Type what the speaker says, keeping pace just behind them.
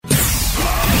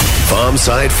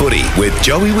Farmside Footy with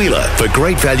Joey Wheeler. For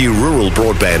great value rural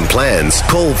broadband plans,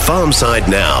 call Farmside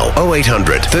now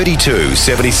 0800 32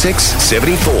 76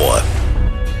 74.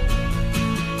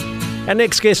 Our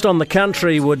next guest on The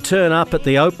Country would turn up at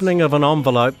the opening of an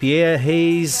envelope. Yeah,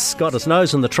 he's got his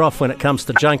nose in the trough when it comes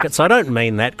to junkets. I don't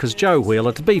mean that because Joe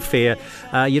Wheeler, to be fair,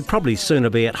 you'd probably sooner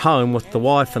be at home with the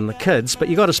wife and the kids, but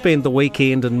you got to spend the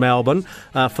weekend in Melbourne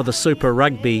for the Super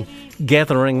Rugby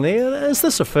gathering there. Is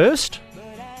this a first?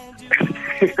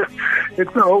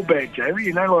 It's not all bad, Jamie.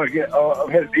 You know, like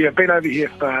I've been over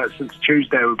here since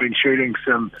Tuesday. We've been shooting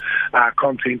some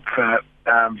content for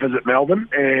Visit Melbourne,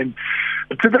 and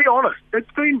to be honest, it's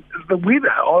been the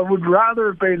weather. I would rather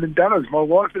have been in Dunners. My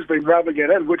wife has been rubbing it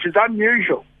in, which is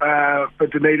unusual for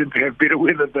Dunedin to have better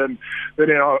weather than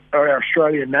our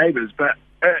Australian neighbours. But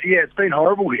yeah, it's been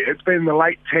horrible here. It's been in the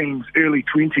late teens, early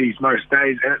 20s most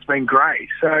days, and it's been grey.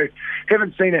 So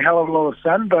haven't seen a hell of a lot of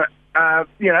sun, but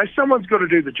someone's got to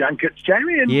do the junkets,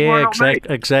 Jamie. And yeah,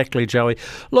 exactly, Joey.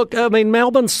 Look, I mean,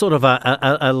 Melbourne's sort of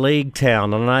a league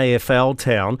town, an AFL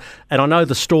town, and I know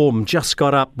the Storm just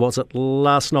got up. Was it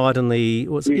last night it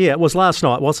was last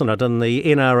night, wasn't it, in the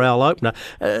NRL opener?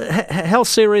 How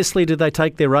seriously did they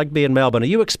take their rugby in Melbourne? Are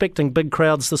you expecting big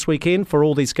crowds this weekend for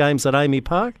all these games at Amy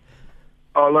Park?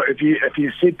 Oh, look, if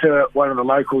you said to one of the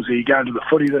locals, are you going to the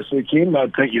footy this weekend,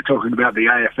 they'd think you're talking about the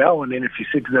AFL. And then if you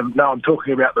said to them, no, I'm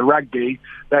talking about the rugby,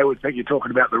 they would think you're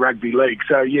talking about the rugby league.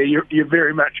 So, yeah, you're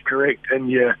very much correct in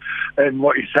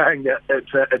what you're saying, that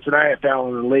it's an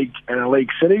AFL and a league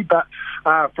city. But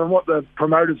from what the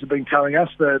promoters have been telling us,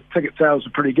 the ticket sales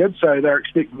are pretty good, so they're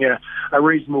expecting a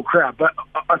reasonable crowd. But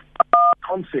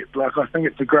concept, like, I think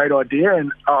it's a great idea,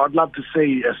 and I'd love to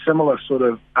see a similar sort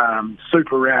of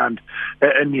super round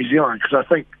in New Zealand, because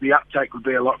I think the uptake would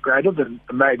be a lot greater than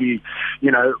maybe,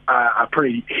 a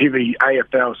pretty heavy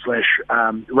AFL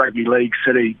 / rugby league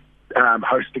city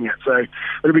hosting it. So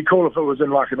it'd be cool if it was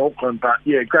in like an Auckland, but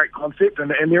yeah, great concept,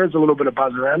 and there is a little bit of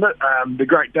buzz around it. The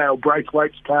Great Dale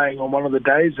Braithwaite's playing on one of the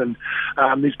days, and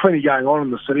there's plenty going on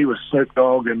in the city with Snoop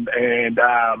Dogg and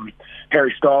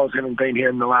Harry Styles having been here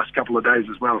in the last couple of days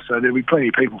as well, so there'll be plenty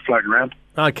of people floating around.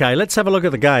 Okay, let's have a look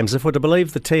at the games. If we're to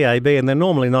believe the TAB, and they're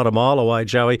normally not a mile away,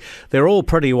 Joey, they're all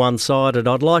pretty one-sided.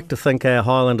 I'd like to think our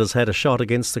Highlanders had a shot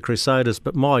against the Crusaders,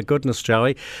 but my goodness,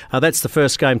 Joey, that's the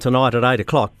first game tonight at 8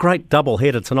 o'clock. Great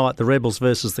double-header tonight, the Rebels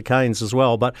versus the Canes as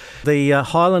well, but the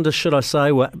Highlanders, should I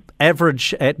say, were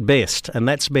average at best, and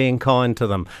that's being kind to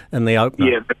them in the opener.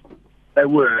 Yeah, they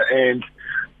were, and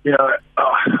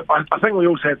I think we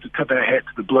also have to tip our hat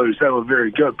to the Blues. They were very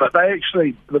good, but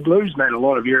the Blues made a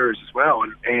lot of errors as well,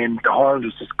 and the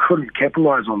Highlanders just couldn't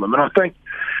capitalise on them. And I think,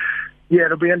 yeah,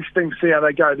 it'll be interesting to see how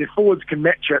they go. Their forwards can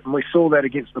match it, and we saw that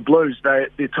against the Blues. Their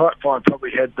tight five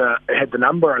probably had the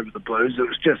number over the Blues. It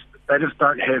was just they just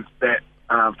don't have that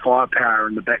firepower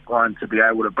in the back line to be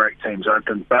able to break teams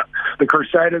open. But the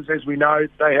Crusaders, as we know,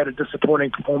 they had a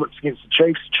disappointing performance against the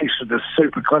Chiefs. The Chiefs were just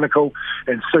super clinical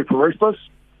and super ruthless,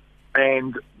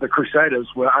 and the Crusaders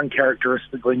were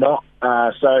uncharacteristically not.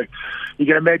 So you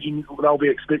can imagine they'll be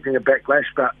expecting a backlash,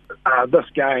 but this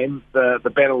game,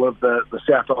 the battle of the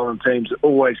South Island teams,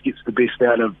 always gets the best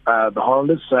out of the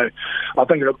Highlanders. So I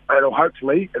think it'll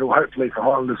hopefully for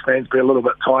Highlanders fans be a little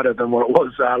bit tighter than what it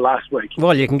was last week.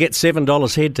 Well, you can get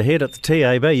 $7 head-to-head at the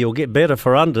TAB. You'll get better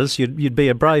for unders. You'd be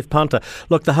a brave punter.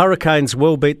 Look, the Hurricanes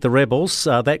will beat the Rebels.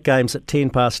 That game's at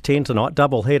 10:10 tonight,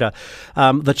 double header.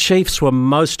 The Chiefs were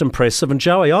most impressive. And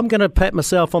Joey, I'm going to pat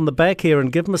myself on the back here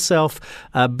and give myself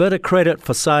a bit of credit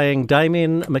for saying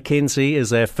Damien McKenzie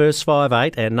is our first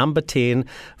 5'8", our number 10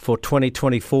 for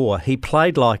 2024. He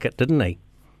played like it, didn't he?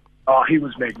 Oh, he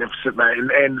was magnificent, mate.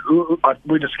 And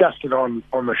we discussed it on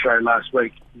the show last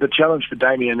week. The challenge for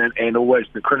Damien and always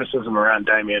the criticism around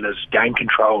Damien is game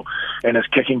control and his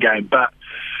kicking game. But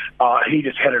he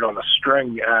just had it on a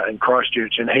string in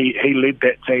Christchurch, and he led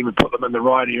that team and put them in the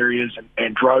right areas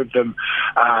and drove them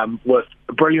with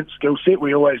a brilliant skill set.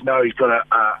 We always know he's got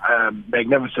a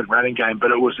magnificent running game,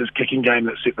 but it was his kicking game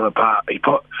that set them apart. He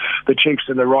put the Chiefs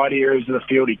in the right areas of the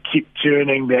field. He kept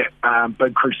turning that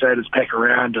big Crusaders pack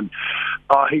around, and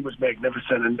he was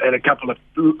magnificent, and a couple of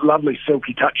lovely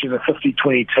silky touches, a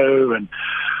 50-22, and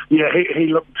yeah, he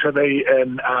looked to be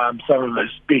in some of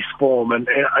his best form, and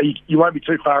you won't be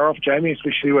too far off, Jamie,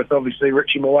 especially with obviously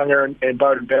Richie Mwanga and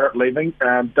Bowden Barrett leaving.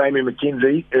 Damien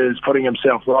McKenzie is putting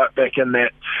himself right back in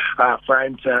that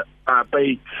frame to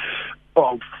be,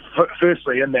 well,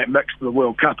 firstly in that mix for the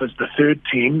World Cup as the third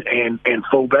 10 and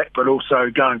fullback, but also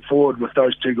going forward with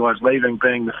those two guys leaving,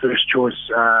 being the first choice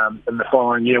in the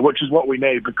following year, which is what we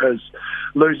need, because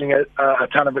losing a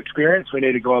ton of experience, we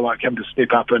need a guy like him to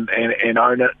step up and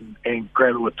own it. And and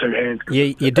grab it with two hands.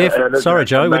 Sorry,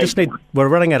 Joe. We're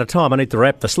running out of time. I need to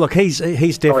wrap this. Look, he's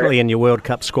definitely in your World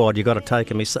Cup squad. You've got to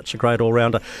take him. He's such a great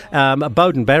all-rounder.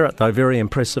 Bowden Barrett, though, very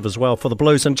impressive as well for the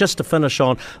Blues. And just to finish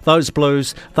on, those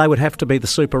Blues, they would have to be the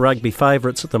Super Rugby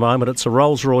favourites at the moment. It's a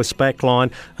Rolls-Royce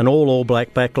backline, an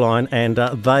all-black backline, and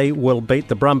they will beat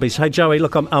the Brumbies. Hey, Joey,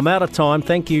 look, I'm out of time.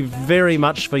 Thank you very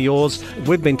much for yours.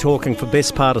 We've been talking for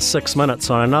best part of 6 minutes,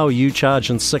 so I know you charge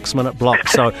in 6-minute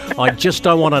blocks, so I just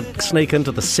don't want to sneak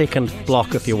into the second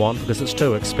block if you want, because it's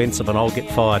too expensive and I'll get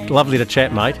fired. Lovely to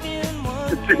chat, mate.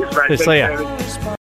 Cheers, mate. See ya.